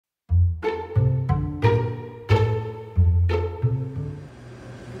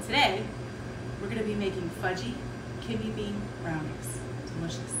Fudgy Kidney Bean Brownies.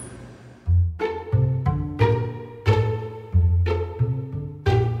 Delicious.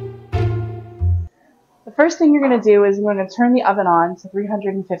 The first thing you're going to do is you're going to turn the oven on to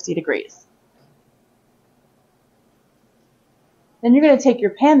 350 degrees. Then you're going to take your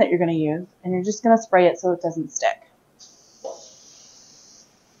pan that you're going to use and you're just going to spray it so it doesn't stick.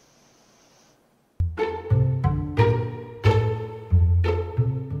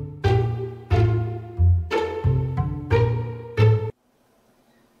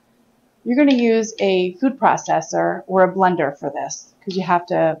 You're going to use a food processor or a blender for this because you have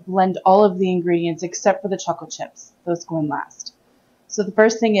to blend all of the ingredients except for the chocolate chips. Those go in last. So the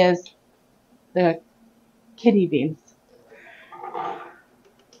first thing is the kidney beans.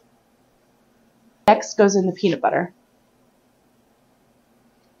 Next goes in the peanut butter.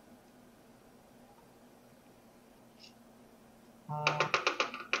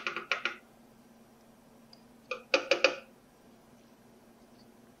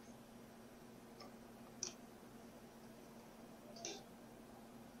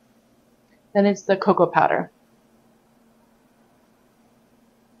 Then it's the cocoa powder.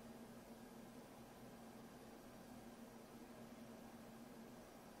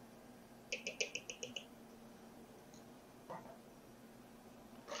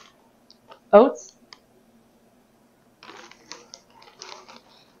 Oats.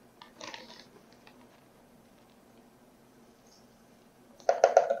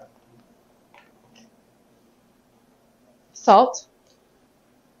 Salt.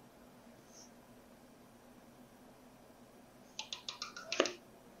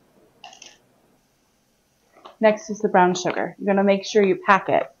 Next is the brown sugar. You're going to make sure you pack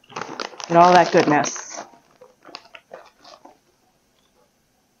it. Get all that goodness.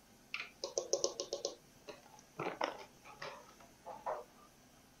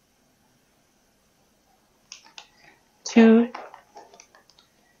 Two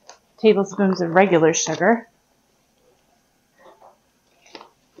tablespoons of regular sugar.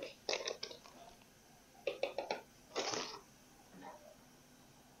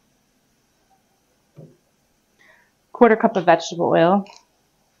 Quarter cup of vegetable oil.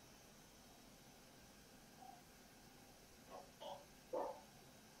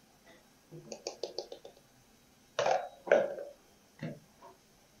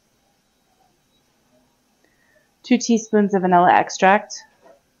 Two teaspoons of vanilla extract.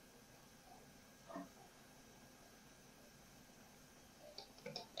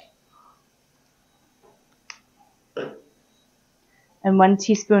 And 1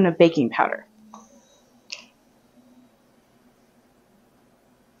 teaspoon of baking powder.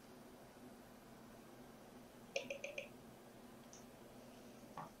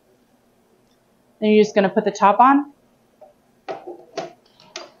 Then you're just going to put the top on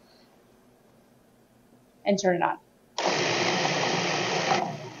and turn it on.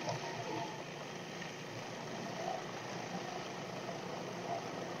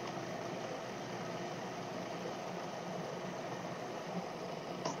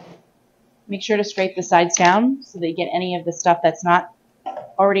 Make sure to scrape the sides down so that you get any of the stuff that's not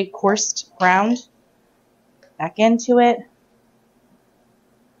already coursed ground back into it.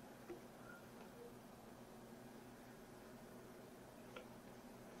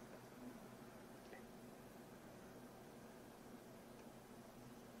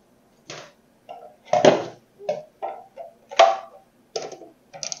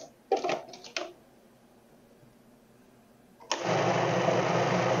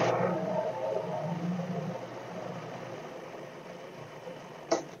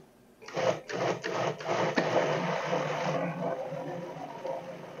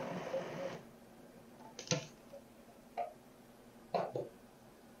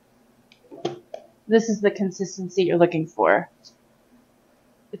 This is the consistency you're looking for.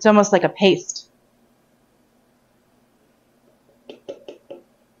 It's almost like a paste.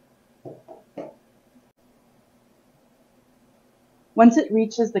 Once it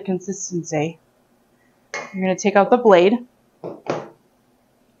reaches the consistency, you're going to take out the blade,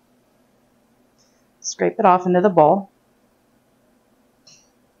 scrape it off into the bowl.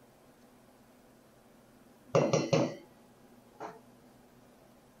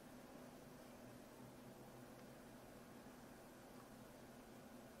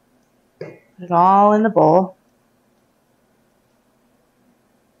 Put it all in the bowl.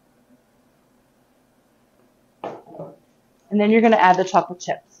 And then you're going to add the chocolate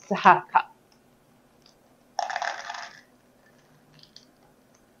chips. It's a half cup.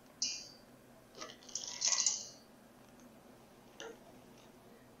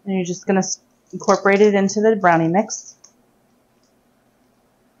 And you're just going to incorporate it into the brownie mix.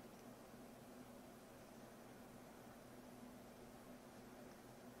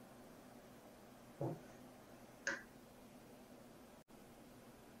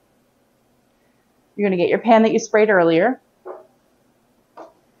 You're going to get your pan that you sprayed earlier, and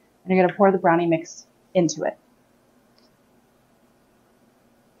you're going to pour the brownie mix into it.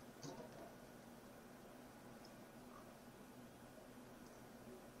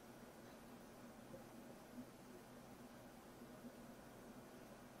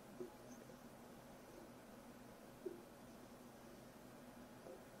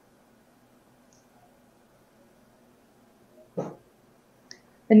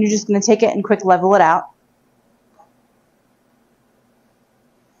 Then you're just going to take it and quick level it out.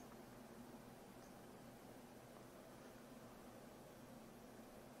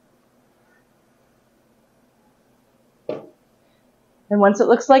 And once it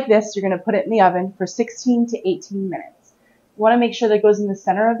looks like this, you're going to put it in the oven for 16 to 18 minutes. You want to make sure that it goes in the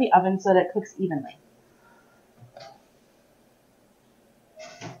center of the oven so that it cooks evenly.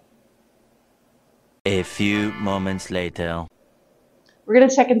 A few moments later. We're going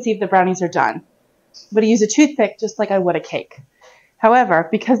to check and see if the brownies are done. I'm going to use a toothpick just like I would a cake. However,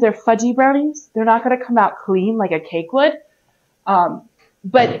 because they're fudgy brownies, they're not going to come out clean like a cake would,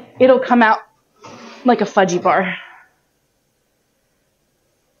 but it'll come out like a fudgy bar.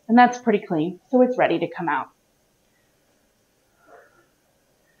 And that's pretty clean, so it's ready to come out.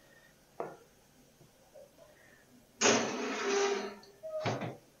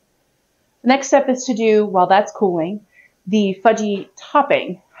 The next step is to do, while that's cooling, the fudgy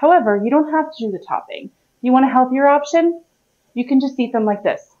topping. However, you don't have to do the topping. You want a healthier option? You can just eat them like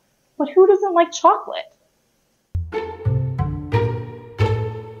this. But who doesn't like chocolate?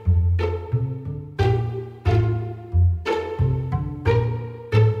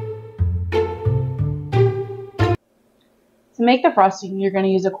 To make the frosting, you're going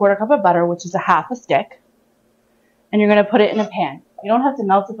to use a 1/4 cup of butter, which is a 1/2 stick, and you're going to put it in a pan. You don't have to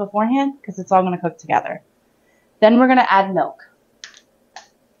melt it beforehand because it's all going to cook together. Then we're going to add milk,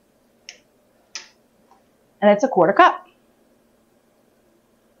 and it's a 1/4 cup.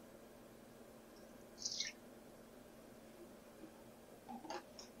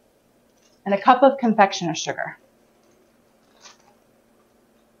 And a cup of confectioner's sugar.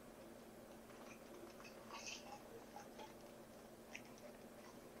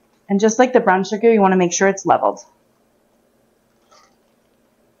 And just like the brown sugar, you want to make sure it's leveled.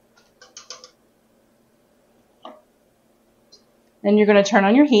 Then you're going to turn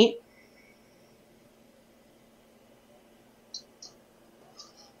on your heat.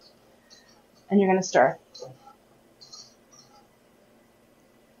 And you're going to stir.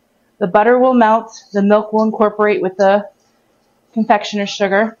 The butter will melt, the milk will incorporate with the confectioner's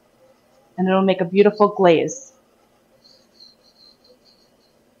sugar, and it'll make a beautiful glaze.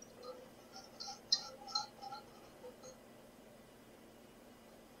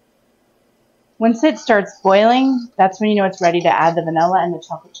 Once it starts boiling, that's when you know it's ready to add the vanilla and the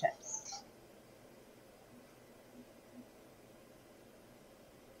chocolate chips.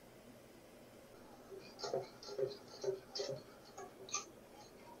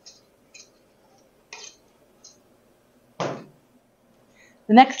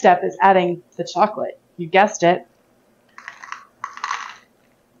 The next step is adding the chocolate. You guessed it.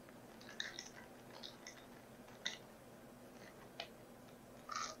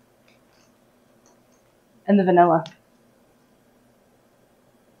 And the vanilla.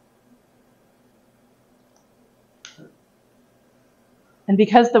 And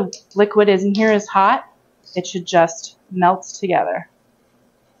because the liquid in here is hot, it should just melt together.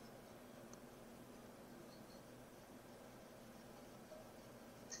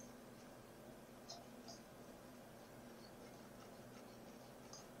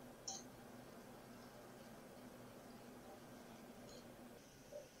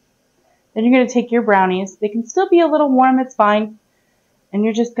 Then you're going to take your brownies. They can still be a little warm, it's fine. And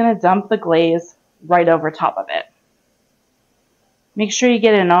you're just going to dump the glaze right over top of it. Make sure you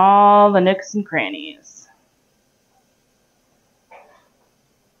get in all the nooks and crannies.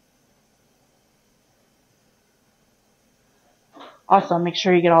 Also, make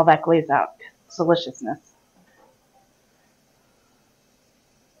sure you get all that glaze out. It's deliciousness.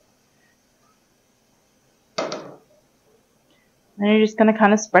 And you're just going to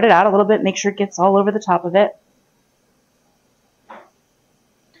kind of spread it out a little bit, make sure it gets all over the top of it. And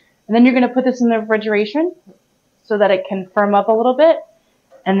then you're going to put this in the refrigeration so that it can firm up a little bit.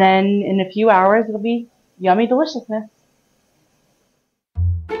 And then in a few hours, it'll be yummy deliciousness.